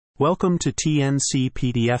Welcome to TNC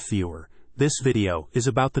PDF Viewer. This video is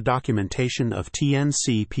about the documentation of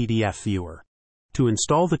TNC PDF Viewer. To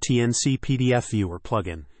install the TNC PDF Viewer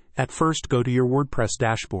plugin, at first go to your WordPress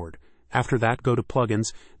dashboard. After that, go to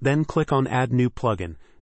Plugins, then click on Add New Plugin.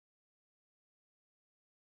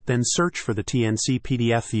 Then search for the TNC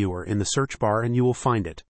PDF Viewer in the search bar and you will find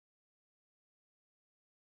it.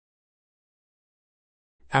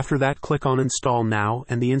 After that, click on Install Now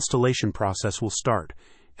and the installation process will start.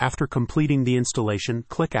 After completing the installation,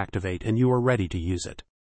 click Activate and you are ready to use it.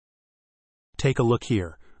 Take a look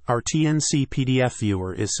here. Our TNC PDF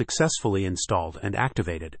Viewer is successfully installed and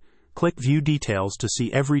activated. Click View Details to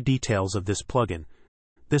see every details of this plugin.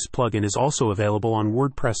 This plugin is also available on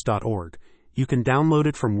WordPress.org. You can download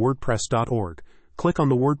it from WordPress.org. Click on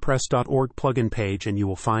the WordPress.org plugin page and you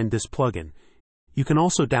will find this plugin. You can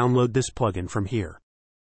also download this plugin from here.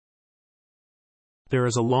 There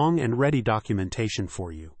is a long and ready documentation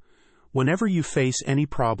for you. Whenever you face any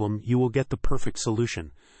problem, you will get the perfect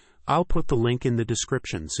solution. I'll put the link in the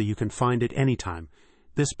description so you can find it anytime.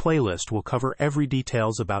 This playlist will cover every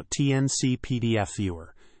details about TNC PDF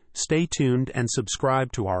Viewer. Stay tuned and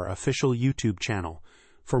subscribe to our official YouTube channel.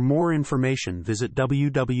 For more information, visit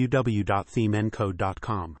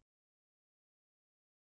www.themeencode.com.